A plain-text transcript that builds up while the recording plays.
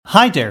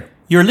Hi there,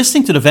 you're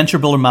listening to the Venture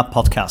Builder Map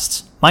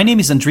podcast. My name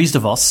is Andries de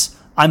Vos.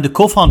 I'm the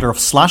co-founder of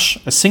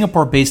Slash, a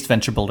Singapore-based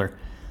venture builder.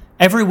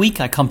 Every week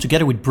I come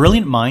together with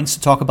brilliant minds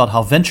to talk about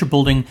how venture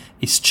building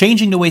is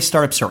changing the way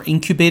startups are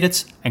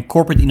incubated and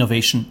corporate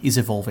innovation is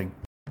evolving.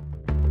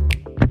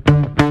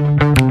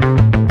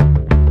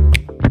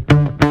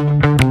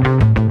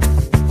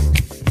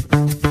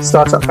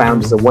 Startup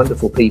founders are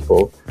wonderful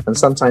people, and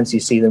sometimes you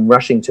see them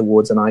rushing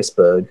towards an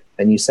iceberg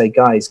and you say,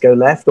 guys, go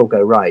left or go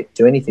right,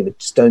 do anything, but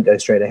just don't go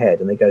straight ahead.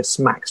 And they go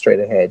smack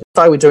straight ahead. If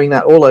I were doing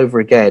that all over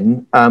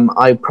again,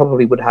 I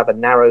probably would have a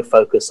narrow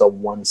focus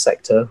on one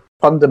sector.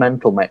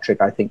 Fundamental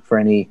metric, I think, for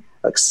any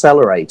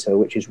accelerator,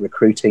 which is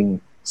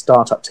recruiting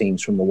startup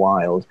teams from the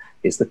wild,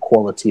 is the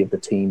quality of the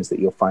teams that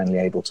you're finally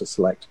able to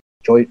select.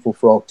 Joyful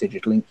Frog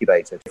Digital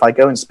Incubator. If I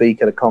go and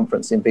speak at a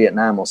conference in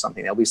Vietnam or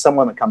something, there'll be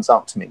someone that comes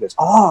up to me and goes,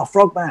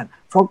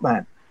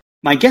 Frogman.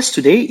 My guest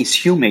today is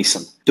Hugh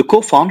Mason, the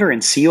co-founder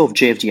and CEO of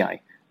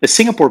JFDI, a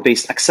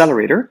Singapore-based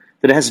accelerator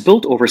that has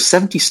built over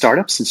 70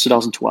 startups since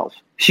 2012.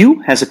 Hugh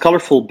has a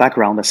colorful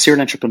background as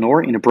serial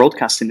entrepreneur in the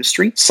broadcast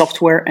industry,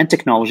 software and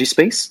technology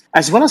space,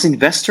 as well as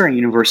investor and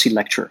university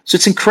lecturer. So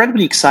it's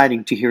incredibly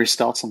exciting to hear his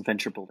thoughts on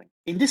venture building.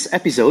 In this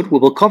episode, we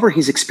will cover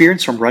his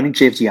experience from running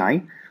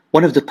JFDI,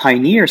 one of the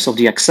pioneers of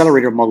the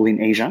accelerator model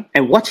in Asia,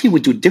 and what he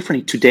would do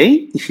differently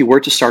today if he were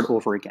to start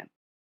over again.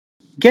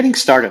 Getting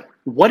started,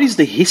 what is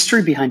the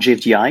history behind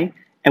JFDI,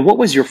 and what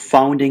was your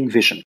founding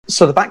vision?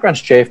 So the background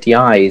to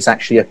JFDI is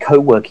actually a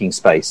co-working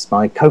space.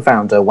 My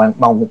co-founder, Wong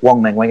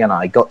Meng Weng, and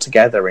I got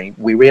together and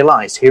we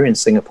realized here in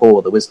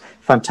Singapore there was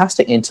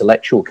fantastic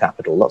intellectual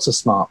capital, lots of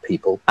smart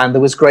people, and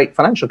there was great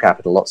financial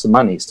capital, lots of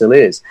money, still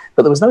is.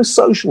 But there was no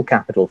social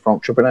capital for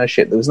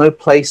entrepreneurship. There was no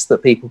place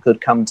that people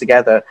could come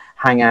together,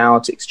 hang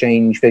out,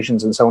 exchange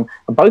visions and so on.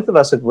 And both of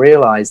us had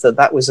realized that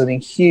that was a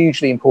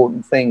hugely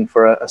important thing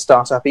for a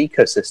startup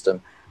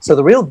ecosystem. So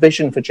the real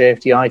vision for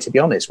JFDI, to be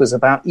honest, was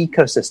about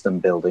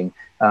ecosystem building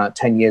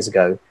 10 years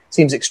ago.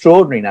 Seems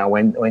extraordinary now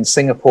when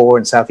Singapore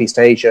and Southeast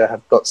Asia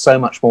have got so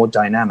much more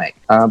dynamic.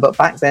 But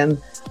back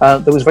then,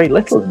 there was very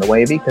little in the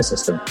way of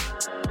ecosystem.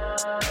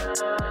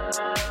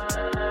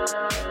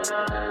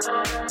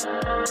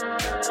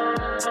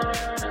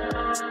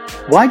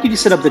 Why did you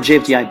set up the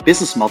JFDI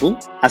business model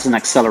as an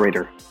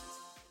accelerator?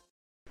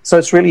 So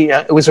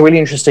it was a really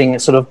interesting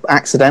sort of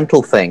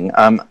accidental thing.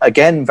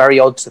 Again, very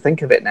odd to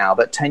think of it now,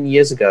 but 10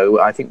 years ago,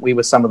 I think we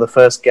were some of the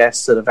first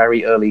guests at a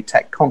very early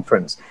tech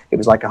conference. It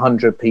was like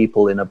 100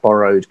 people in a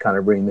borrowed kind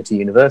of room at a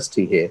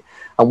university here.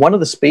 And one of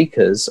the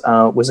speakers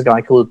was a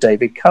guy called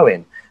David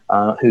Cohen,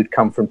 who'd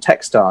come from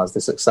Techstars,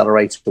 this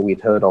accelerator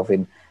we'd heard of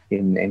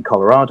in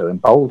Colorado, in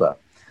Boulder.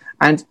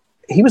 And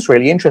he was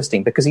really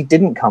interesting because he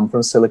didn't come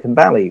from Silicon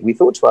Valley. We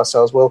thought to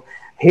ourselves, well,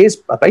 here's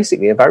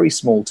basically a very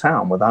small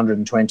town with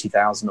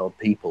 120,000 odd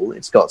people.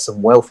 It's got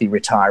some wealthy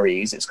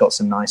retirees. It's got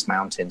some nice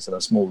mountains and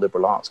a small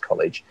liberal arts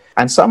college.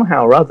 And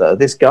somehow or other,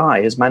 this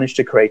guy has managed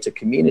to create a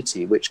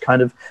community which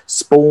kind of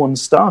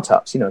spawns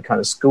startups, kind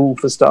of school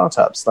for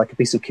startups, like a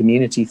piece of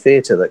community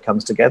theater that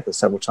comes together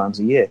several times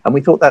a year. And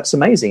we thought that's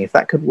amazing. If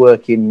that could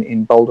work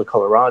in Boulder,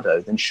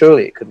 Colorado, then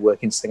surely it could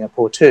work in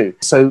Singapore too.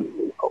 So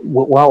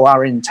while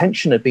our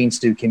intention had been to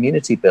do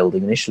community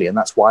building initially, and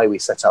that's why we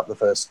set up the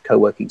first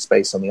co-working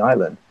space on the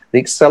island, the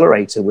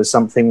accelerator was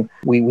something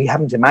we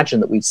hadn't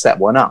imagined that we'd set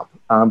one up.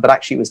 But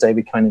actually it was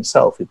David Cohen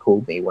himself who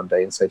called me one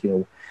day and said,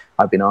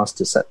 I've been asked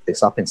to set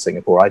this up in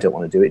Singapore. I don't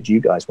want to do it. Do you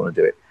guys want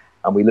to do it?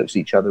 And we looked at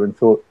each other and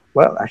thought,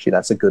 well, actually,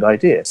 that's a good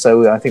idea.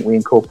 So I think we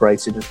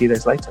incorporated a few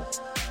days later.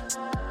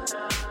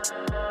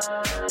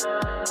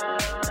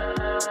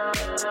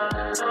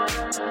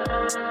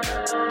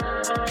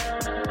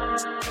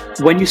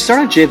 When you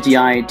started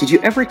JFDI, did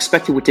you ever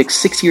expect it would take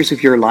 6 years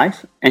of your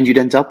life and you'd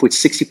end up with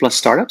 60 plus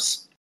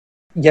startups?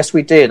 Yes,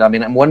 we did.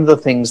 And one of the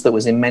things that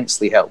was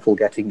immensely helpful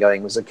getting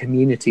going was a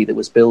community that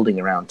was building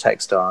around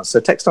Techstars.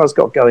 So Techstars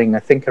got going, I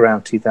think,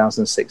 around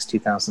 2006,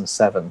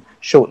 2007,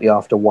 shortly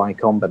after Y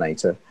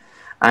Combinator.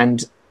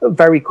 And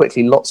very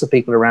quickly, lots of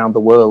people around the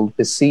world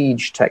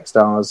besieged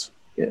Techstars,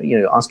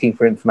 asking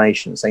for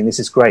information, saying, this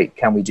is great,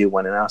 can we do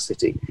one in our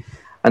city?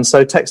 And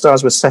so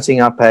Techstars was setting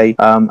up a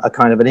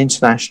kind of an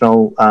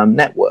international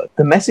network.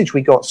 The message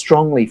we got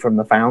strongly from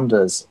the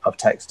founders of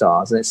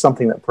Techstars, and it's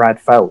something that Brad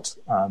Felt,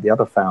 one of the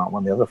other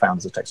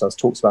founders of Techstars,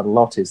 talks about a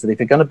lot, is that if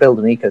you're going to build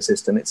an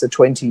ecosystem, it's a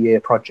 20-year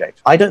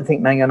project. I don't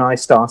think Meng and I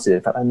started.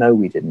 In fact, I know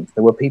we didn't.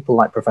 There were people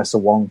like Professor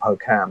Wong Po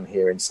Kam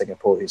here in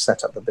Singapore who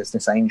set up the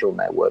Business Angel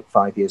Network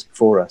 5 years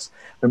before us.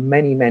 There are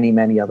many, many,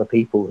 many other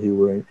people who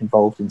were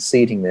involved in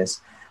seeding this.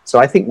 So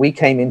I think we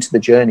came into the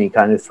journey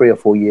kind of 3 or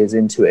 4 years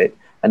into it,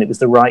 and it was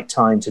the right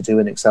time to do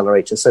an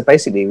accelerator. So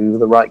basically, we were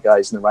the right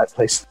guys in the right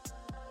place.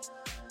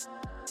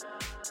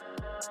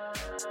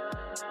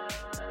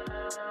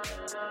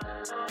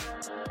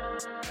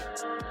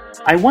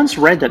 I once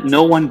read that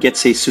no one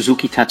gets a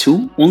Suzuki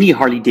tattoo, only a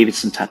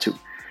Harley-Davidson tattoo.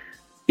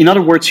 In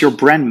other words, your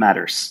brand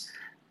matters.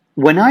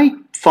 When I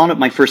founded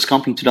my first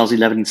company in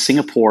 2011 in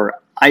Singapore,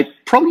 I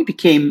probably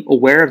became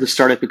aware of the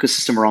startup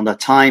ecosystem around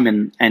that time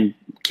and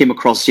came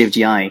across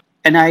JFDI.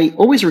 And I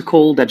always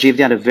recall that JFD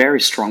had a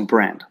very strong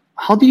brand.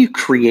 How do you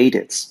create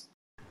it?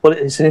 Well,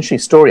 it's an interesting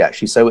story,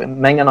 actually. So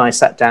Meng and I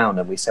sat down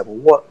and we said,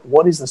 well,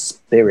 what is the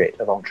spirit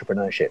of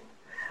entrepreneurship?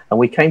 And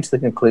we came to the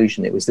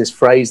conclusion it was this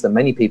phrase that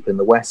many people in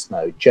the West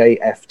know,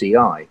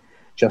 JFDI,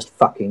 just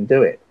fucking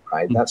do it,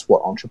 right? That's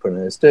what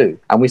entrepreneurs do.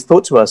 And we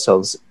thought to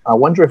ourselves, I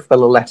wonder if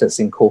they'll let us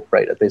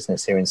incorporate a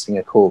business here in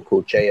Singapore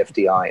called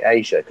JFDI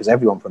Asia, because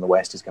everyone from the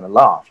West is going to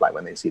laugh like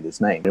when they see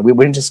this name. And we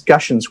were in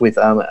discussions with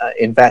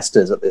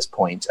investors at this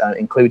point,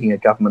 including a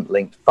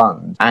government-linked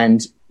fund.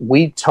 And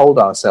we told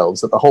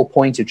ourselves that the whole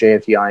point of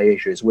JFDI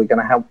Asia is we're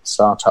going to help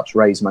startups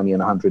raise money in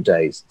 100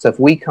 days. So if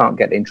we can't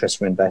get interest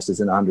from investors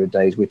in 100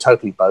 days, we're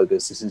totally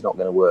bogus. This is not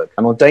going to work.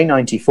 And on day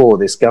 94,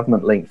 this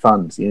government-linked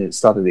fund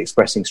started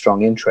expressing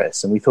strong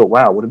interest. And we thought,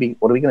 wow, what are we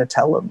going to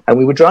tell them? And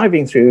we were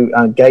driving through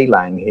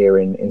Geylang here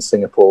in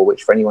Singapore,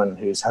 which for anyone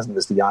who hasn't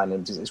visited the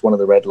island is one of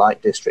the red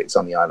light districts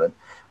on the island,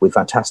 with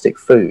fantastic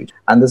food.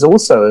 And there's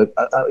also,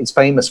 it's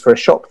famous for a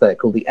shop there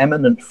called the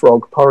Eminent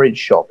Frog Porridge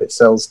Shop. It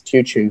sells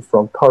Teochew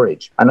frog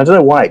porridge. And I don't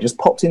know why, it just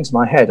popped into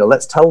my head,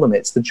 let's tell them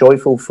it's the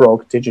Joyful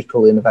Frog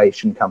Digital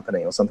Innovation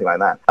Company or something like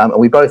that. And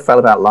we both fell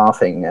about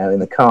laughing in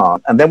the car.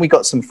 And then we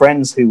got some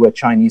friends who were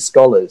Chinese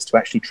scholars to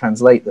actually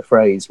translate the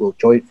phrase, well,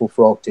 Joyful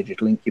Frog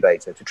Digital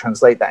Incubator, to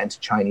translate that into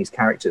Chinese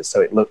characters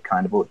so it looked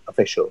kind of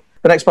official.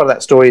 The next part of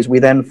that story is we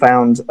then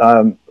found...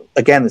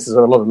 again, this is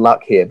a lot of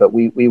luck here, but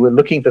we were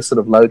looking for sort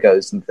of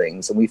logos and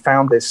things, and we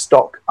found this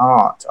stock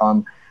art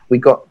on. We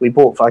bought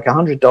for like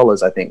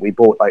 $100, I think. We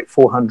bought like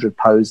 400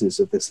 poses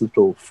of this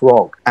little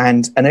frog,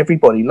 and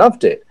everybody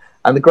loved it.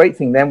 And the great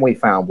thing then we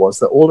found was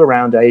that all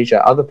around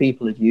Asia, other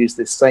people had used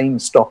this same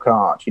stock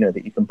art,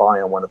 that you can buy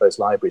on one of those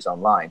libraries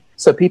online.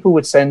 So people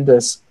would send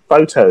us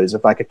photos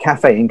of like a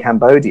cafe in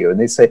Cambodia, and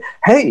they'd say,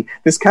 hey,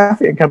 this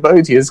cafe in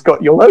Cambodia has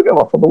got your logo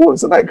up on the wall.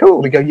 Isn't that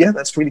cool? We go, yeah,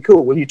 that's really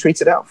cool. Will you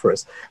tweet it out for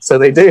us? So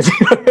they did.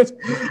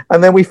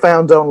 And then we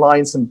found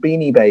online some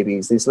Beanie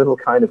Babies, these little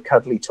kind of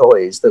cuddly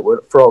toys that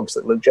were frogs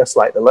that looked just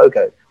like the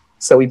logo.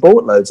 So we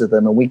bought loads of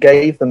them and we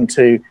gave them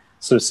to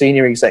sort of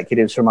senior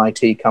executives from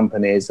IT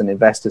companies and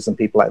investors and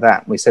people like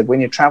that. And we said, when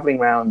you're traveling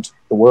around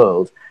the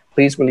world,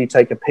 please will you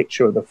take a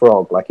picture of the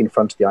frog, like in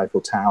front of the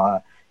Eiffel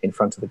Tower, in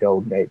front of the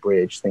Golden Gate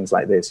Bridge, things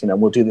like this.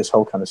 We'll do this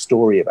whole kind of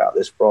story about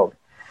this frog.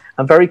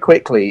 And very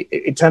quickly,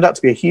 it turned out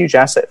to be a huge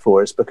asset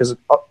for us because,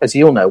 as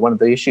you all know, one of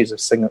the issues of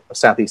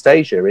Southeast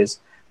Asia is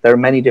there are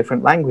many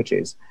different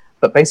languages.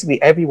 But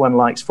basically, everyone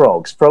likes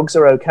frogs. Frogs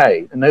are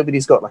okay. And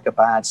nobody's got like a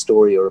bad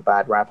story or a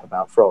bad rap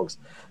about frogs.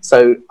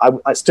 So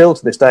I still,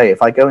 to this day,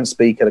 if I go and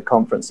speak at a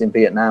conference in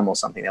Vietnam or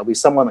something, there'll be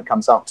someone that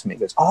comes up to me and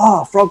goes,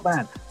 oh,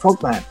 Frogman,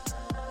 Frogman.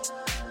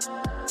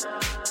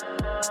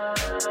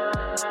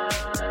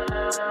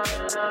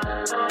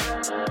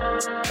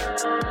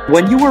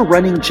 When you were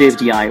running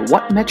JFDI,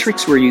 what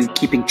metrics were you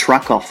keeping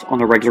track of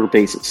on a regular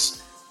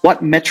basis?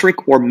 What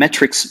metric or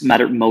metrics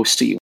mattered most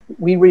to you?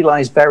 We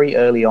realized very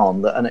early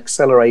on that an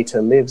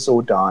accelerator lives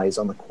or dies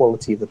on the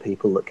quality of the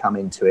people that come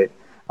into it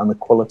and the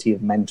quality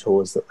of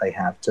mentors that they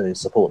have to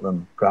support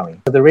them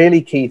growing. But the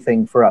really key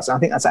thing for us, I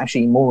think that's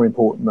actually more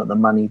important than the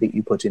money that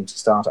you put into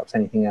startups,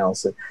 anything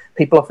else.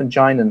 People often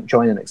join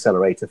an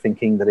accelerator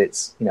thinking that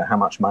it's, how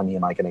much money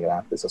am I going to get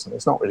out of this or something.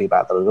 It's not really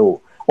about that at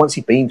all. Once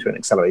you've been through an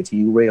accelerator,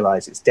 you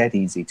realize it's dead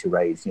easy to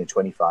raise,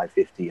 $25,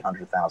 $50,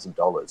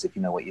 $100,000 if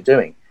you know what you're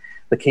doing.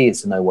 The key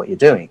is to know what you're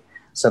doing.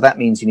 So that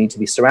means you need to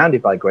be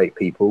surrounded by great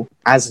people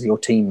as your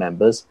team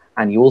members,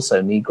 and you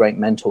also need great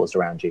mentors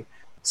around you.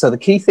 So the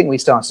key thing we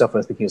started off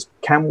with thinking is,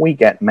 can we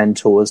get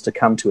mentors to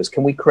come to us?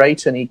 Can we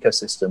create an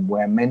ecosystem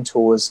where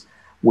mentors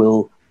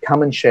will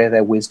come and share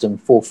their wisdom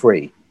for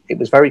free? It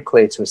was very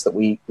clear to us that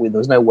there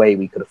was no way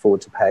we could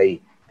afford to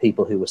pay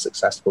people who were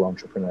successful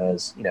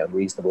entrepreneurs, a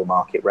reasonable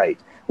market rate.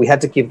 We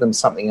had to give them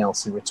something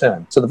else in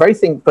return. So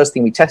the first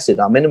thing we tested,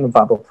 our minimum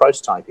viable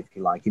prototype, if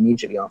you like,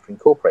 immediately after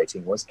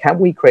incorporating was, can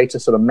we create a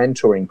sort of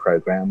mentoring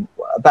program?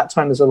 At that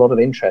time, there's a lot of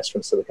interest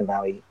from Silicon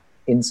Valley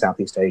in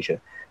Southeast Asia.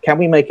 Can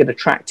we make it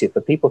attractive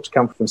for people to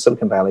come from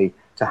Silicon Valley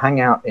to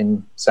hang out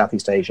in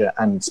Southeast Asia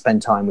and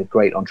spend time with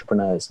great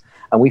entrepreneurs?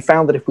 And we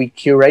found that if we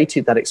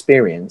curated that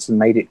experience and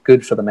made it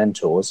good for the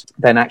mentors,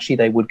 then actually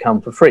they would come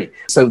for free.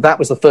 So that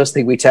was the first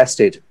thing we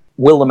tested.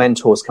 Will the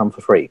mentors come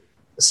for free?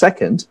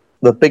 Second,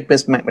 the big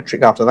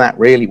metric after that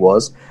really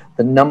was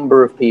the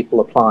number of people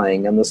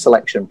applying and the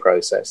selection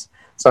process.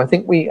 So I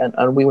think we had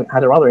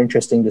a rather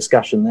interesting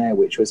discussion there,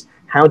 which was,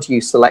 how do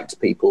you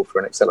select people for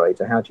an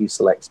accelerator? How do you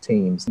select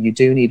teams? You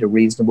do need a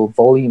reasonable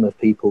volume of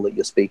people that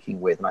you're speaking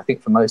with. And I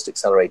think for most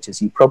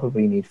accelerators, you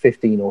probably need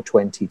 15 or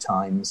 20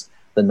 times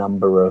the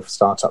number of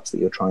startups that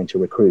you're trying to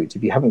recruit.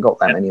 If you haven't got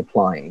that many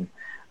applying,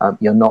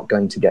 you're not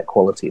going to get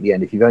quality at the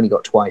end. If you've only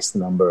got twice the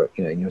number,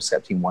 and you're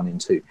accepting 1 in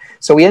 2.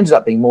 So we ended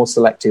up being more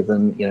selective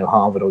than,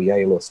 Harvard or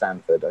Yale or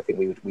Stanford. I think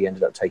we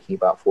ended up taking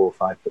about 4 to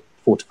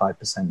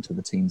 5% of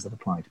the teams that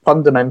applied.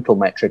 Fundamental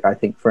metric, I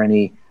think, for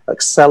any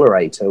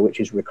accelerator, which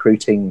is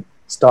recruiting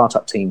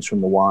startup teams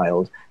from the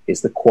wild,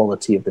 is the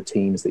quality of the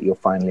teams that you're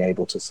finally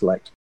able to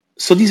select.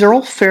 So these are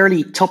all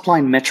fairly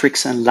top-line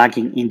metrics and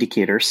lagging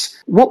indicators.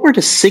 What were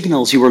the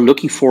signals you were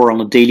looking for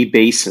on a daily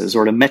basis,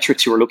 or the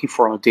metrics you were looking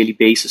for on a daily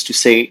basis to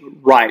say,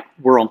 right,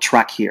 we're on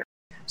track here?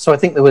 So I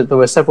think there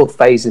were several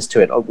phases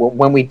to it.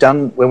 When we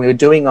were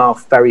doing our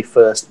very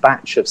first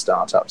batch of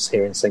startups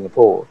here in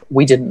Singapore,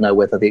 we didn't know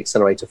whether the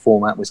accelerator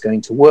format was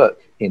going to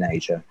work in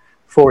Asia.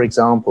 For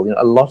example,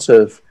 a lot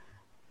of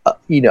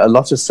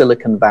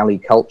Silicon Valley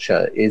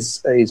culture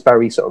is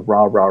very sort of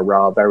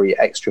rah, very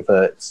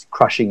extroverts,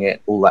 crushing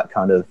it, all that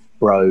kind of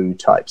bro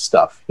type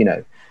stuff,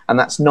 and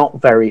that's not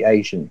very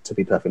Asian, to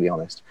be perfectly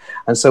honest.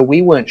 And so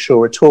we weren't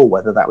sure at all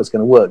whether that was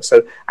going to work.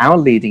 So our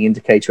leading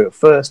indicator at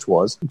first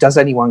was, does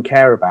anyone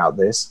care about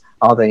this?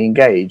 Are they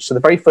engaged? So the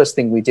very first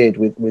thing we did,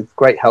 with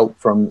great help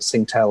from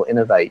Singtel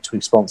Innovate,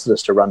 who sponsored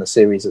us to run a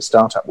series of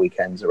startup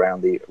weekends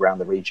around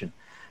the region.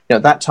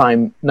 At that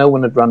time, no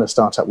one had run a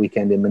startup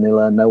weekend in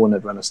Manila, no one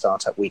had run a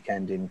startup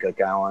weekend in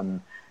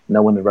Gurgaon,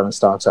 no one had run a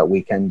startup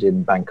weekend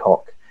in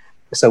Bangkok.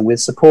 So with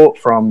support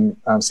from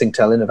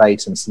Singtel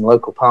Innovate and some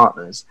local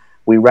partners,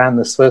 we ran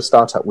the first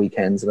startup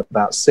weekends in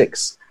about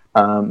 6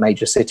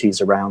 major cities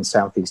around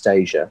Southeast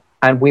Asia.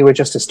 And we were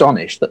just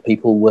astonished that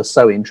people were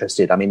so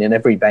interested. I mean, in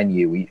every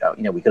venue, we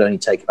could only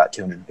take about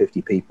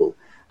 250 people.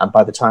 And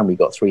by the time we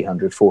got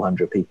 300,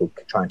 400 people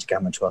trying to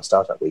come into our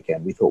startup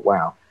weekend, we thought,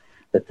 wow,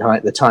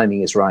 the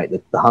timing is right.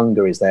 The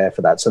hunger is there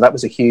for that. So that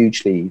was a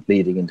hugely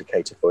leading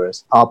indicator for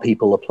us. Are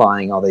people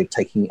applying?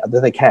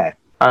 Do they care?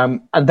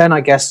 And then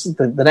I guess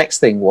the next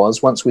thing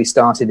was, once we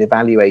started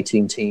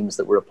evaluating teams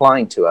that were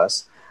applying to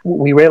us,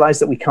 we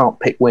realized that we can't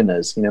pick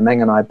winners.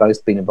 Meng and I have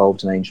both been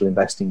involved in angel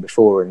investing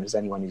before, and as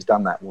anyone who's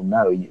done that will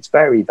know, it's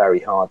very,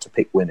 very hard to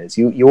pick winners.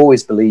 You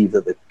always believe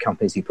that the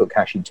companies you put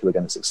cash into are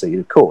going to succeed,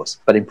 of course.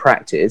 But in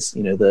practice,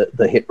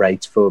 the hit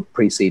rate for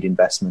pre-seed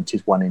investment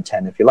is 1 in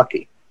 10 if you're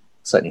lucky.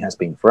 Certainly has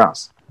been for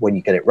us. When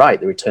you get it right,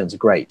 the returns are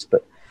great.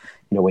 But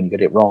when you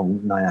get it wrong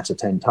 9 out of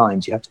 10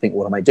 times, you have to think,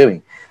 what am I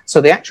doing?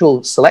 So the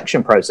actual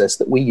selection process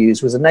that we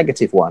used was a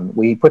negative one.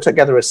 We put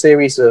together a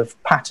series of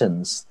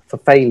patterns for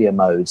failure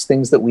modes,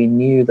 things that we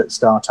knew that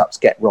startups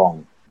get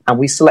wrong. And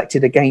we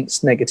selected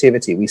against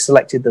negativity. We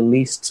selected the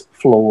least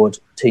flawed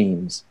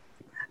teams.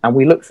 And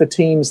we looked for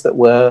teams that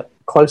were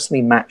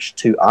closely matched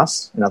to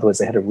us. In other words,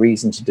 they had a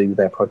reason to do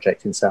their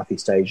project in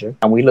Southeast Asia.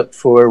 And we looked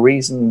for a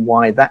reason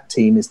why that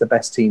team is the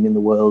best team in the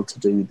world to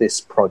do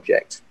this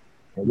project.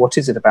 What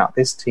is it about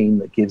this team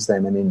that gives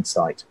them an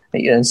insight?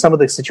 And some of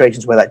the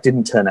situations where that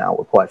didn't turn out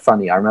were quite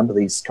funny. I remember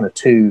these kind of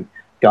 2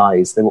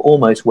 guys, they were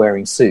almost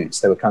wearing suits.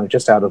 They were kind of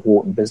just out of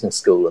Wharton Business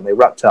School, and they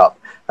rucked up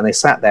and they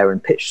sat there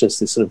and pitched us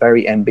this sort of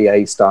very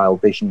MBA style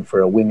vision for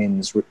a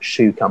women's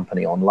shoe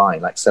company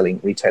online, like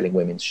retailing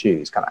women's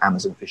shoes, kind of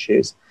Amazon for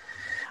shoes.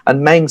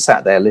 And Meng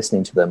sat there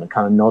listening to them and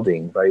kind of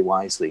nodding very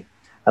wisely.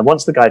 And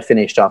once the guy had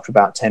finished, after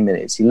about 10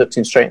 minutes, he looked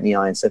him straight in the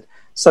eye and said,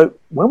 "So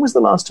when was the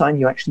last time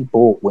you actually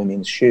bought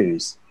women's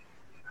shoes?"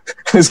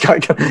 This guy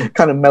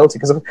kind of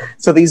melted.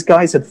 So these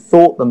guys had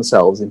thought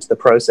themselves into the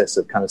process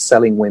of kind of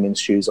selling women's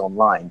shoes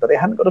online, but they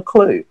hadn't got a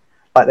clue.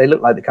 Like, they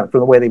looked like the kind of, from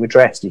the way they were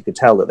dressed, you could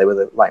tell that they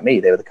were like me.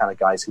 They were the kind of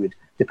guys who would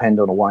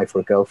depend on a wife or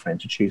a girlfriend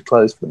to choose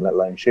clothes for them, let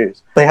alone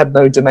shoes. They had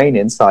no domain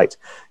insight,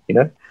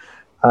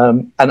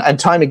 And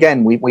time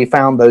again, we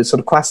found those sort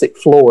of classic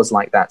flaws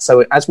like that.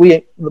 So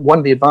one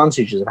of the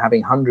advantages of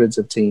having hundreds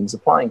of teams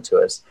applying to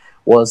us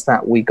was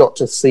that we got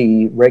to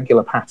see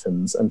regular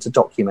patterns and to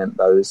document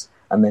those,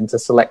 and then to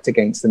select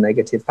against the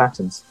negative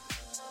patterns.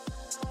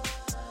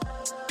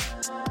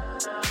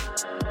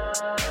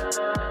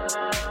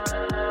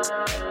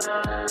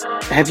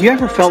 Have you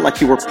ever felt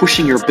like you were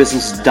pushing your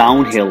business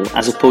downhill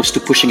as opposed to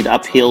pushing it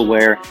uphill,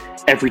 where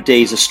every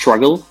day is a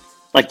struggle?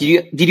 Like,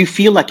 did you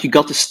feel like you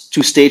got to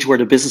a stage where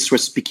the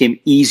business became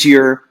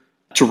easier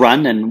to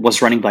run and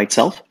was running by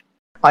itself?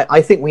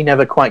 I think we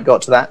never quite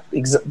got to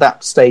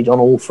that stage on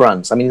all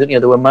fronts. I mean,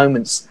 there were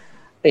moments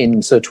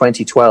in sort of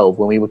 2012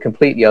 when we were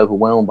completely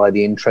overwhelmed by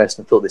the interest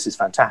and thought, this is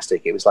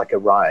fantastic. It was like a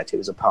riot. It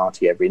was a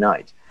party every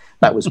night.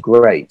 That was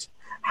great.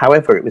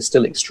 However, it was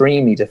still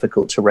extremely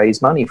difficult to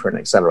raise money for an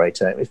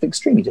accelerator. It was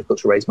extremely difficult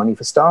to raise money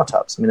for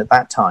startups. I mean, at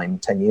that time,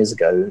 10 years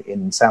ago,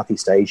 in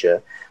Southeast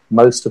Asia,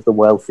 most of the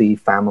wealthy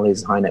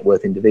families, high net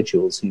worth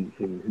individuals who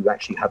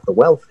actually have the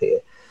wealth here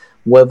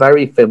were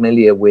very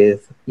familiar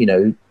with,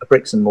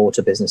 bricks and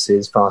mortar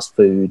businesses, fast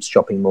foods,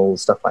 shopping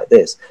malls, stuff like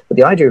this. But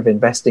the idea of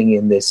investing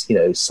in this,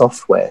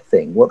 software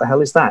thing, what the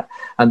hell is that?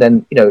 And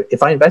then,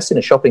 if I invest in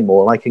a shopping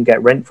mall, I can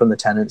get rent from the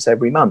tenants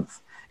every month.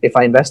 If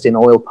I invest in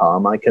oil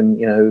palm, I can,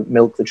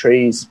 milk the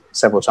trees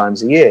several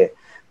times a year.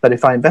 But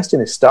if I invest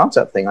in a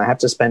startup thing, I have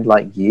to spend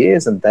like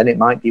years, and then it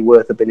might be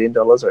worth $1 billion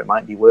or it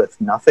might be worth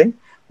nothing.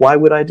 Why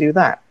would I do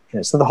that?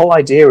 So the whole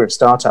idea of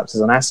startups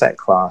as an asset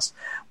class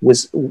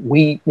was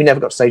we never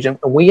got to stage, and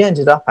we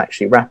ended up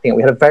actually wrapping up.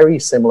 We had a very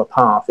similar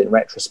path in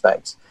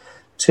retrospect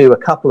to a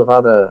couple of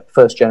other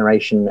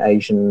first-generation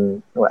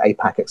Asian or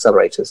APAC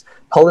accelerators.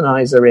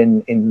 Pollenizer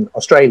in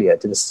Australia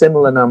did a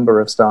similar number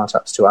of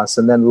startups to us,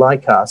 and then,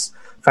 like us,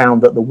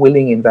 found that the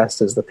willing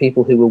investors, the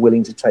people who were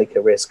willing to take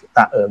a risk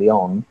that early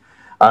on,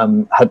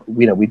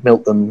 we'd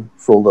milked them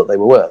for all that they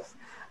were worth.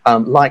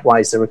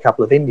 Likewise, there were a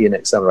couple of Indian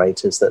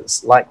accelerators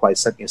that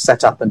likewise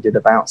set up and did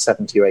about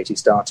 70 or 80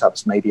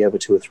 startups, maybe over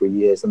 2 or 3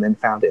 years, and then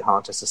found it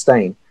hard to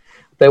sustain.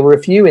 There were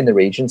a few in the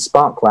region,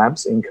 Spark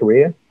Labs in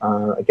Korea,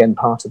 again,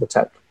 part of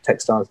the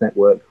Techstars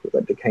network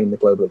that became the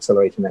Global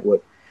Accelerator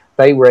Network.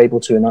 They were able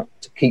to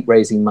keep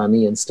raising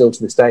money and still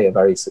to this day are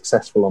very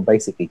successful on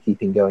basically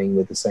keeping going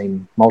with the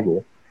same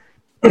model.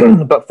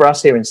 But for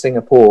us here in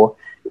Singapore,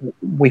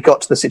 we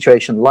got to the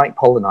situation like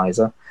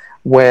Pollenizer,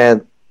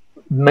 where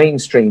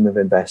mainstream of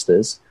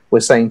investors were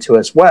saying to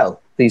us,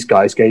 well, these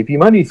guys gave you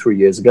money 3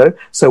 years ago,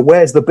 so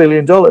where's the $1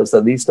 billion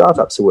that these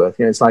startups are worth?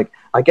 It's like,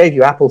 I gave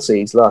you apple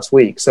seeds last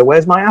week, so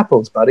where's my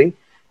apples, buddy?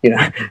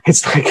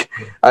 It's like,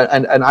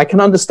 and I can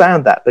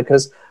understand that,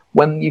 because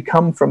when you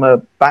come from a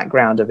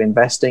background of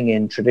investing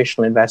in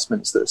traditional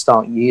investments that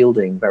start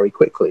yielding very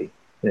quickly,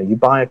 you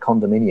buy a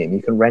condominium,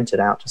 you can rent it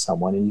out to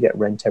someone and you get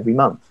rent every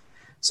month.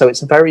 So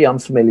it's a very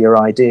unfamiliar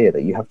idea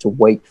that you have to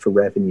wait for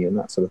revenue and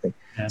that sort of thing.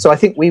 Yeah. So I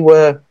think we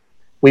were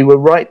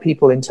right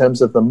people in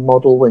terms of the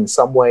model in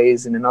some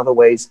ways, and in other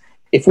ways,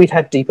 if we'd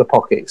had deeper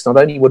pockets, not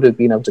only would we have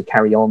been able to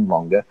carry on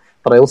longer,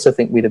 but I also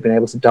think we'd have been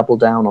able to double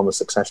down on the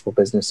successful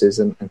businesses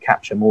and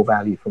capture more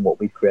value from what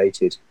we've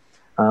created.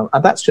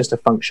 And that's just a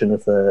function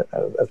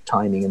of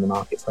timing in the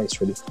marketplace,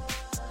 really.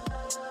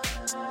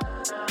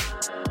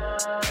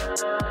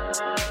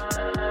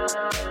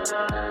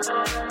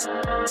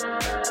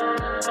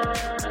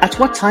 At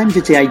what time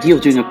did the idea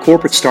of doing a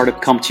corporate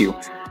startup come to you?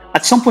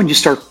 At some point, you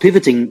start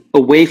pivoting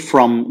away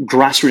from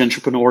grassroots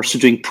entrepreneurs to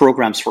doing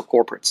programs for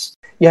corporates.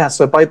 Yeah,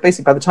 so by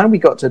the time we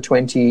got to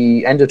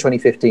end of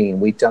 2015,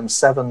 we'd done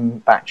 7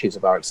 batches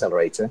of our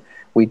accelerator.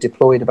 We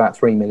deployed about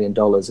 $3 million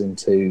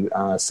into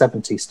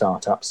 70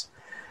 startups.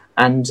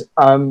 And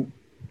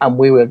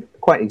we were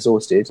quite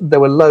exhausted. There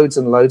were loads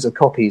and loads of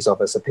copies of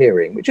us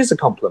appearing, which is a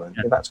compliment.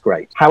 Yeah. That's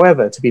great.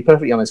 However, to be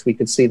perfectly honest, we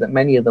could see that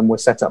many of them were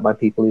set up by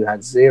people who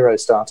had zero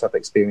startup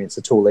experience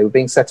at all. They were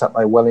being set up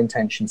by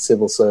well-intentioned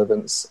civil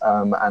servants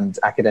and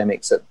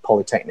academics at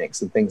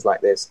polytechnics and things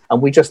like this.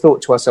 And we just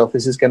thought to ourselves,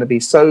 this is going to be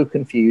so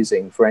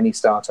confusing for any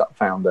startup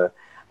founder.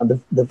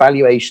 And the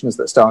valuations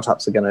that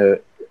startups are going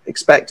to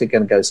expect are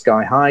going to go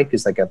sky high,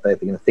 because they're going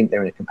to think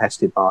they're in a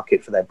competitive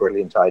market for their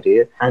brilliant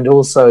idea. And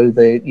also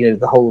the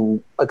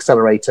whole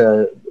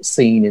accelerator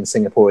scene in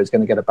Singapore is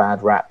going to get a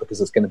bad rap because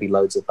there's going to be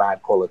loads of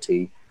bad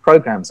quality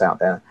programs out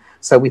there.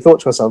 So we thought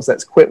to ourselves,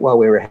 let's quit while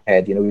we're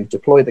ahead. We've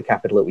deployed the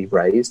capital that we've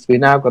raised. We've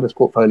now got a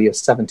portfolio of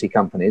 70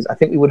 companies. I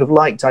think we would have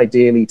liked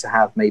ideally to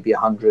have maybe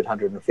 100,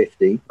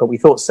 150, but we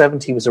thought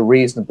 70 was a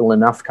reasonable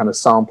enough kind of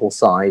sample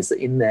size that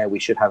in there we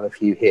should have a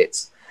few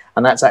hits.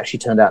 And that's actually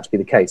turned out to be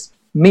the case.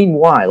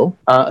 Meanwhile,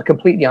 a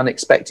completely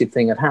unexpected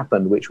thing had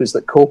happened, which was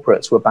that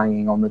corporates were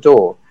banging on the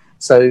door.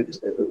 So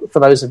for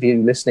those of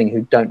you listening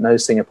who don't know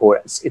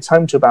Singapore, it's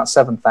home to about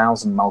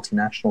 7,000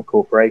 multinational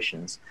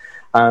corporations.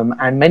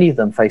 And many of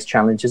them face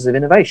challenges of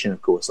innovation,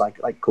 of course,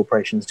 like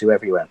corporations do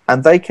everywhere.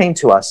 And they came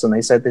to us and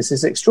they said, this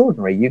is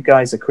extraordinary. You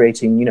guys are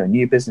creating,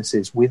 new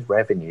businesses with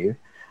revenue,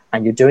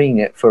 and you're doing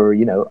it for,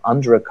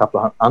 under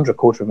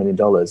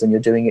 $250,000, and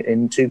you're doing it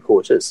in 2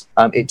 quarters.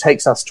 It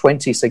takes us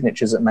 20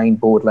 signatures at main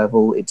board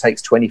level. It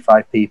takes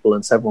 25 people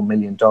and several $1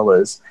 million,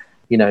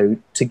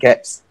 to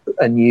get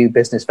a new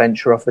business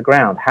venture off the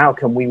ground. How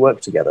can we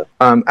work together?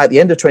 At the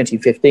end of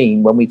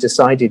 2015, when we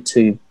decided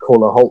to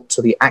call a halt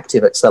to the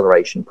active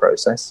acceleration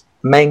process,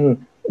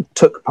 Meng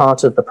took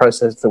part of the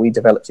process that we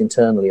developed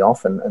internally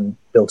off and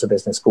built a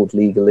business called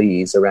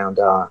Legalese around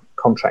our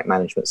contract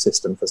management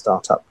system for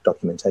startup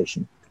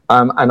documentation.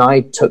 And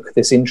I took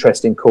this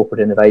interest in corporate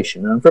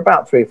innovation, and for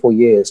about 3 or 4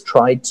 years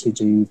tried to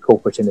do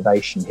corporate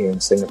innovation here in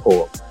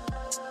Singapore.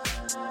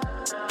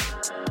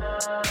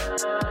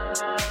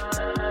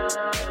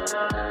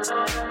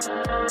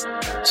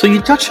 So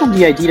you touched on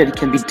the idea that it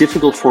can be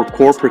difficult for a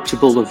corporate to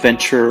build a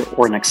venture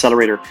or an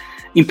accelerator.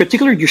 In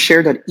particular, you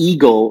shared that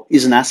ego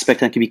is an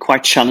aspect that can be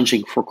quite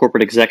challenging for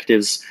corporate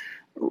executives,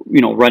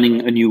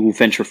 running a new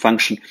venture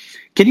function.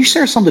 Can you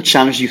share some of the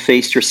challenges you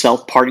faced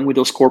yourself partnering with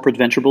those corporate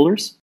venture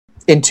builders?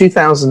 In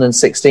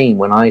 2016,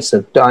 when I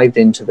sort of dived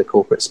into the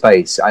corporate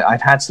space,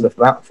 I'd had sort of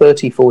about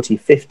 30, 40,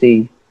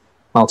 50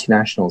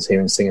 multinationals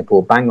here in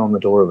Singapore bang on the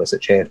door of us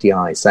at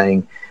JFDI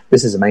saying,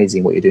 this is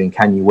amazing what you're doing,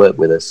 can you work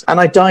with us? And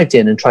I dived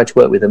in and tried to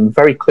work with them,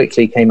 very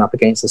quickly came up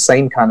against the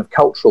same kind of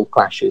cultural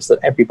clashes that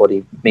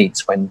everybody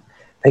meets when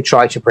they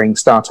try to bring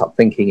startup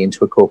thinking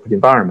into a corporate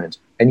environment.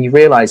 And you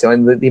realize,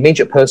 the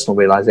immediate personal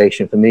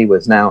realization for me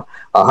was now,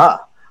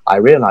 I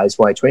realized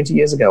why 20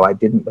 years ago I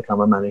didn't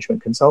become a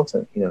management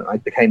consultant. I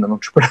became an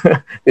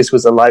entrepreneur. This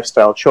was a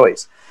lifestyle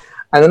choice.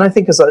 And then I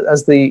think as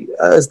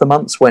the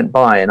months went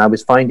by, and I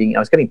was finding I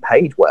was getting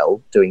paid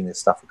well doing this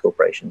stuff for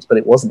corporations, but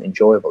it wasn't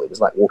enjoyable. It was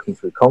like walking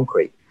through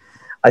concrete.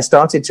 I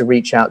started to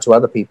reach out to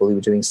other people who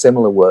were doing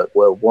similar work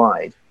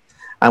worldwide.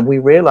 And we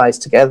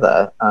realized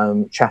together,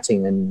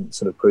 chatting in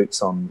sort of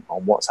groups on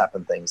WhatsApp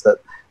and things, that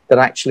that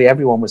actually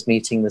everyone was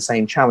meeting the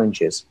same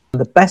challenges.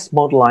 The best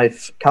model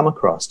I've come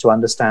across to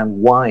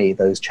understand why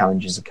those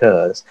challenges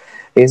occurs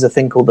is a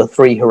thing called the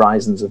 3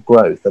 horizons of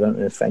growth. I don't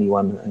know if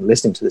anyone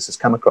listening to this has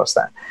come across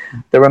that.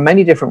 There are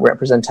many different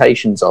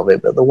representations of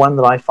it, but the one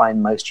that I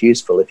find most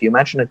useful, if you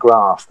imagine a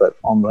graph that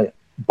on the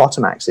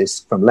bottom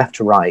axis from left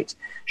to right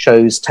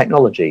shows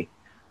technology,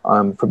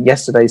 from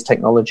yesterday's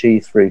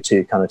technology through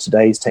to kind of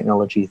today's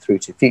technology through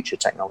to future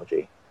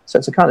technology. So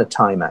it's a kind of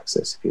time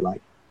axis, if you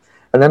like.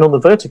 And then on the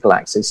vertical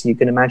axis, you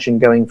can imagine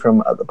going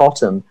from at the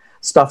bottom,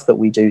 stuff that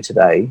we do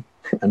today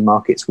and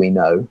markets we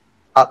know,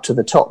 up to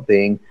the top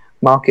being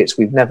markets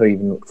we've never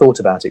even thought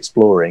about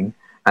exploring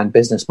and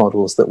business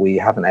models that we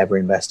haven't ever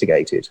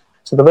investigated.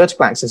 So the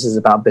vertical axis is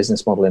about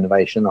business model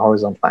innovation. The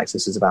horizontal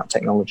axis is about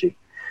technology.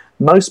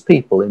 Most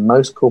people in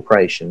most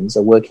corporations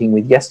are working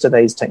with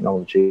yesterday's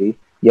technology,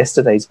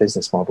 yesterday's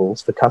business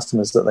models for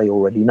customers that they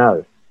already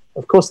know.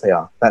 Of course they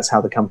are. That's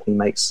how the company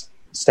makes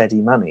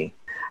steady money.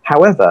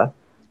 However,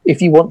 if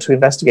you want to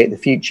investigate the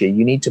future,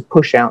 you need to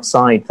push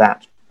outside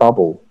that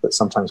bubble that's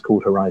sometimes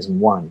called Horizon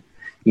 1.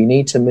 You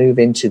need to move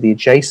into the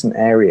adjacent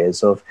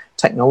areas of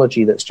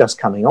technology that's just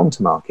coming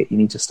onto market. You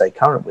need to stay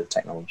current with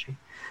technology.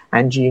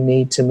 And you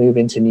need to move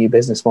into new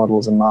business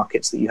models and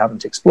markets that you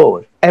haven't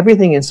explored.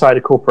 Everything inside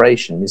a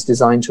corporation is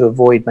designed to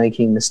avoid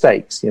making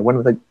mistakes. One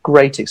of the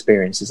great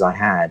experiences I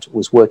had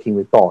was working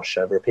with Bosch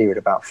over a period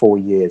of about 4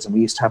 years, and we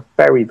used to have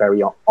very,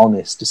 very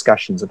honest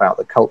discussions about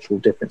the cultural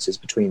differences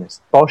between us.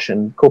 Bosch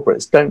and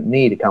corporates don't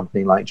need a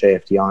company like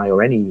JFDI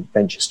or any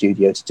venture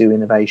studio to do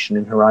innovation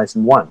in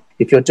Horizon 1.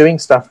 If you're doing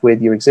stuff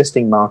with your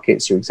existing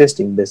markets, your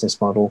existing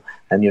business model,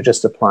 and you're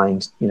just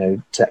applying,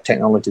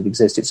 technology that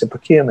exists, it's a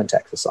procurement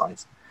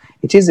exercise.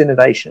 It is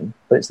innovation,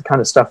 but it's the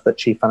kind of stuff that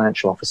chief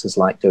financial officers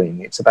like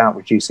doing. It's about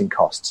reducing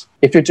costs.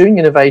 If you're doing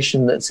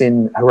innovation that's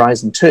in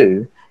Horizon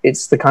 2,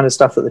 it's the kind of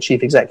stuff that the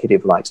chief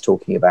executive likes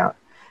talking about.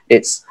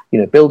 It's,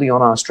 building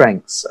on our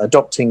strengths,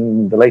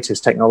 adopting the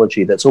latest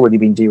technology that's already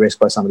been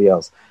de-risked by somebody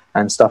else,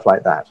 and stuff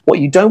like that. What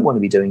you don't want to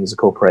be doing as a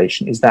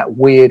corporation is that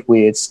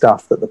weird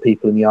stuff that the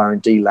people in the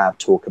R&D lab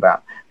talk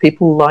about.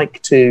 People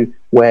like to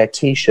wear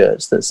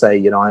T-shirts that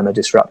say, I'm a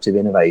disruptive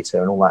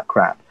innovator and all that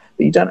crap.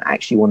 But you don't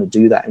actually want to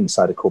do that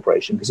inside a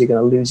corporation because you're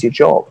going to lose your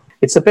job.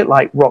 It's a bit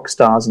like rock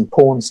stars and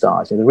porn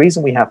stars. The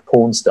reason we have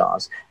porn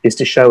stars is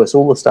to show us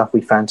all the stuff we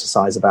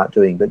fantasize about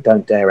doing but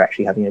don't dare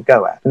actually having a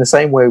go at. In the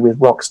same way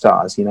with rock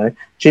stars,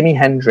 Jimi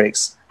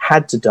Hendrix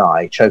had to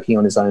die choking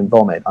on his own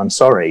vomit. I'm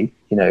sorry,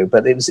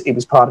 but it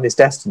was part of his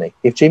destiny.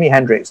 If Jimi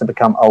Hendrix had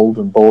become old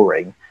and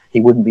boring,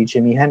 he wouldn't be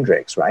Jimi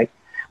Hendrix, right?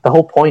 The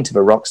whole point of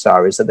a rock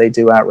star is that they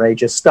do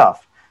outrageous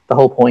stuff. The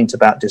whole point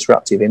about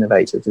disruptive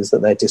innovators is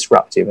that they're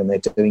disruptive and they're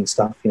doing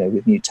stuff,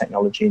 with new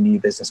technology and new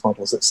business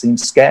models that seem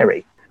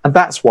scary. And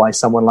that's why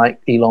someone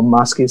like Elon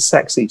Musk is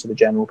sexy to the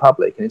general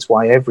public. And it's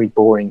why every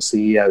boring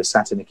CEO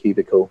sat in a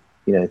cubicle,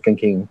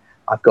 thinking,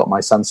 I've got my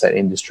sunset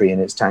industry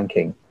and it's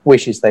tanking,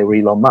 wishes they were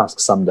Elon Musk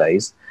some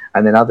days.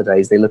 And then other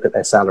days they look at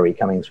their salary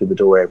coming through the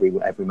door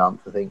every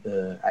month and think,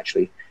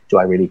 actually, do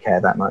I really care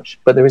that much?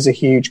 But there is a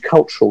huge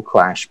cultural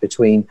clash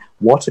between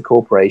what a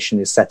corporation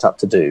is set up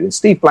to do. And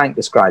Steve Blank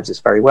describes this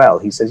very well.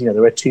 He says,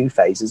 there are 2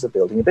 phases of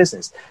building a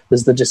business.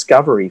 There's the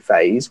discovery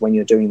phase when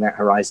you're doing that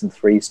Horizon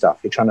 3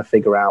 stuff. You're trying to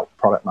figure out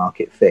product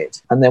market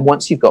fit. And then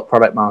once you've got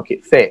product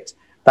market fit,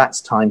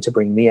 that's time to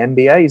bring the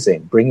MBAs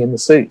in, bring in the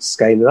suits,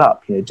 scale it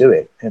up, do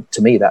it. And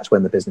to me, that's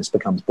when the business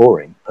becomes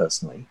boring,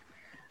 personally.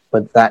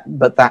 But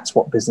that's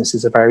what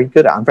businesses are very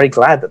good at. I'm very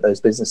glad that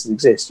those businesses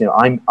exist.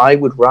 I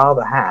would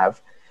rather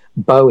have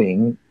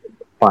Boeing,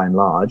 by and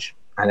large,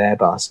 and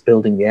Airbus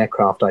building the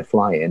aircraft I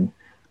fly in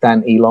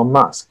than Elon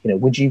Musk.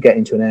 Would you get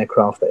into an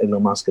aircraft that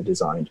Elon Musk had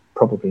designed?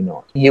 Probably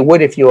not. You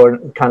would if you're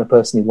the kind of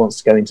person who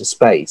wants to go into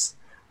space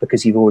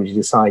because you've already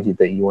decided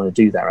that you want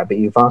to do that, right? But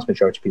the vast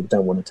majority of people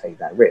don't want to take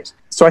that risk.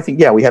 So I think,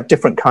 we have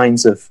different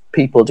kinds of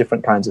people,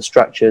 different kinds of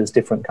structures,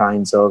 different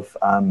kinds of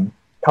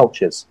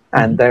cultures,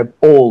 and they're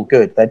all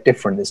good. They're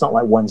different. It's not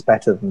like one's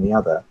better than the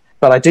other.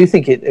 But I do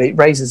think it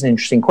raises an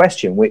interesting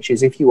question, which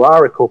is if you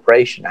are a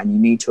corporation and you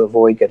need to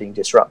avoid getting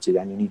disrupted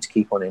and you need to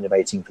keep on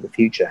innovating for the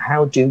future,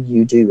 how do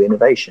you do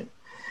innovation?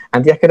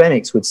 And the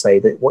academics would say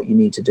that what you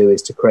need to do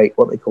is to create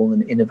what they call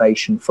an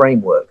innovation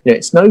framework.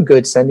 It's no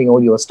good sending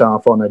all your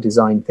staff on a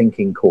design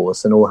thinking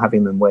course and all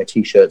having them wear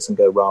T-shirts and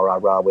go, rah, rah,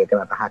 rah, we're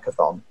going to have a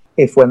hackathon.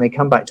 If when they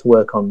come back to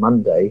work on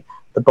Monday,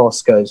 the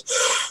boss goes,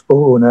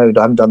 oh, no,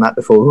 I haven't done that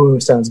before. Oh,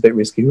 sounds a bit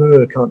risky.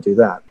 Oh, I can't do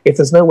that. If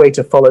there's no way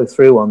to follow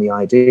through on the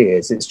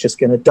ideas, it's just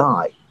going to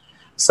die.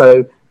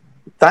 So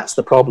that's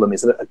the problem,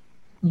 is that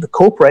the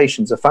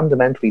corporations are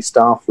fundamentally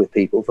staffed with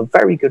people for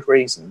very good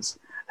reasons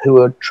who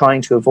are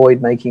trying to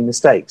avoid making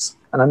mistakes.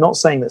 And I'm not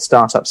saying that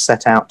startups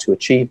set out to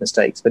achieve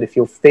mistakes, but if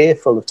you're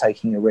fearful of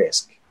taking a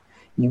risk,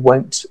 you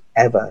won't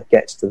ever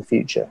get to the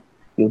future.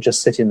 You'll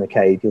just sit in the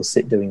cave. You'll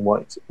sit doing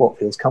what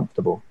feels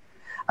comfortable.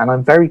 And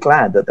I'm very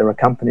glad that there are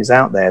companies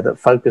out there that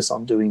focus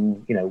on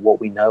doing, what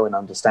we know and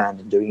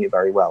understand and doing it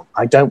very well.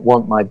 I don't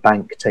want my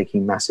bank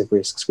taking massive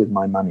risks with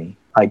my money.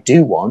 I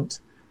do want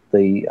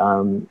the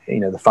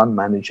the fund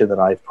manager that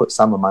I've put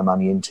some of my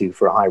money into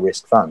for a high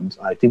risk fund.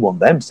 I do want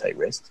them to take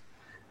risks,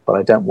 but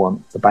I don't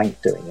want the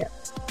bank doing it.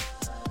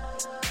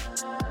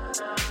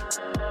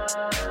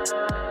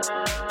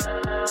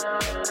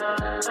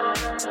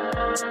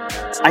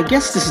 I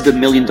guess this is the $1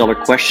 million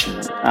question,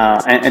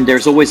 and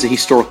there's always a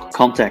historical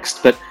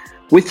context, but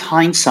with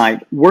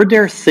hindsight, were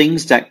there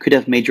things that could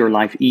have made your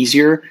life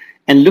easier?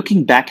 And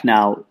looking back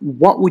now,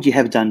 what would you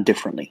have done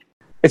differently?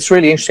 It's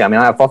really interesting. I mean,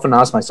 I've often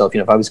asked myself,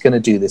 if I was going to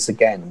do this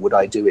again, would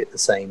I do it the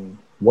same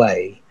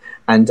way?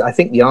 And I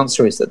think the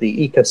answer is that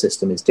the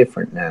ecosystem is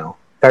different now,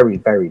 very,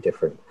 very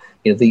different.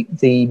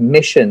 The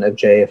mission of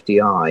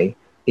JFDI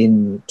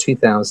in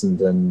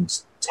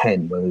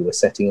 2010, when we were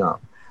setting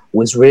up,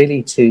 was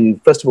really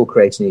to, first of all,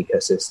 create an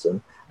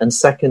ecosystem, and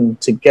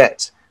second, to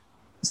get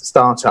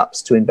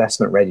startups to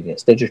investment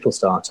readiness, digital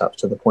startups,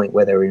 to the point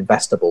where they're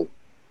investable.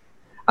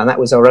 And that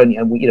was our only,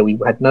 and we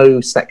had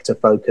no sector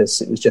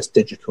focus. It was just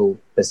digital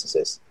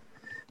businesses,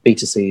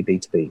 B2C,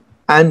 B2B.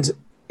 And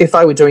if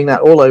I were doing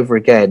that all over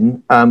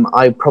again,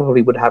 I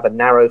probably would have a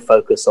narrow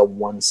focus on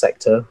one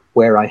sector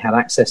where I had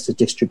access to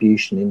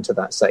distribution into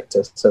that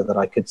sector so that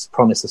I could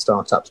promise the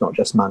startups not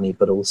just money,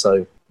 but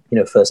also,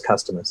 first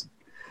customers.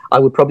 I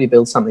would probably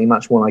build something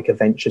much more like a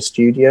venture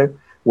studio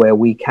where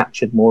we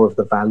captured more of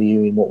the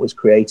value in what was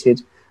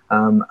created,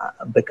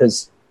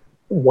 because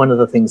one of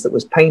the things that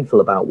was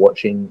painful about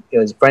watching,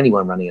 for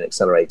anyone running an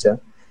accelerator,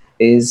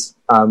 is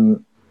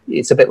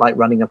it's a bit like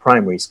running a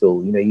primary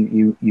school.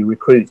 You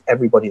recruit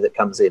everybody that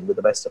comes in with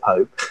the best of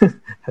hope,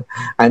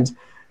 and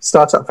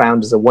startup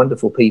founders are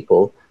wonderful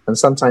people, and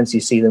sometimes you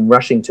see them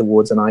rushing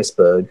towards an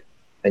iceberg,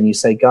 and you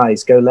say,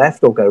 guys, go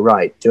left or go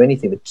right, do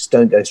anything, but just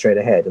don't go straight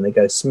ahead. And they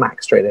go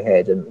smack straight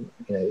ahead, and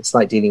it's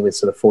like dealing with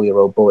sort of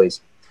 4-year-old boys.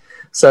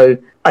 So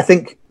I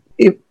think,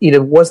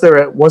 was there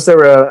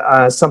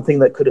a something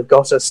that could have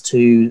got us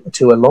to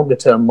a longer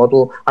term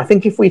model? I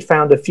think if we'd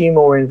found a few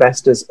more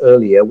investors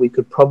earlier, we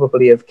could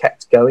probably have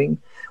kept going.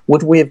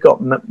 Would we have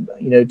got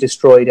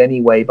destroyed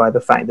anyway by the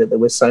fact that there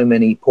were so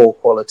many poor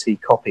quality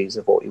copies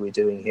of what we were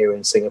doing here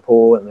in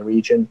Singapore and the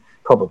region?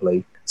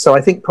 Probably. So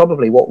I think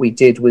probably what we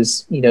did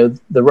was the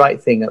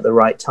right thing at the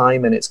right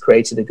time, and it's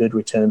created a good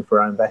return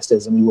for our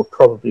investors, and we were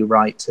probably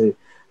right to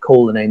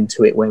call an end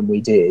to it when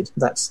we did.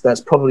 That's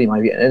probably my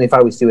view. And if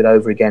I was to do it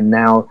over again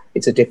now,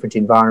 it's a different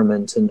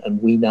environment,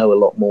 and we know a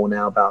lot more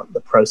now about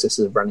the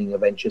processes of running a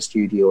venture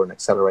studio or an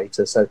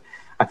accelerator. So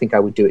I think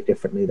I would do it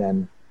differently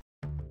then.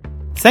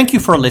 Thank you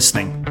for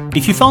listening.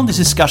 If you found this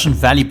discussion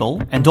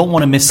valuable and don't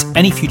want to miss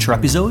any future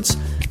episodes,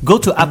 go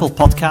to Apple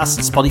Podcasts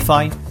and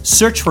Spotify,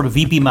 search for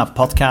the VB Map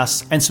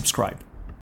podcast, and subscribe.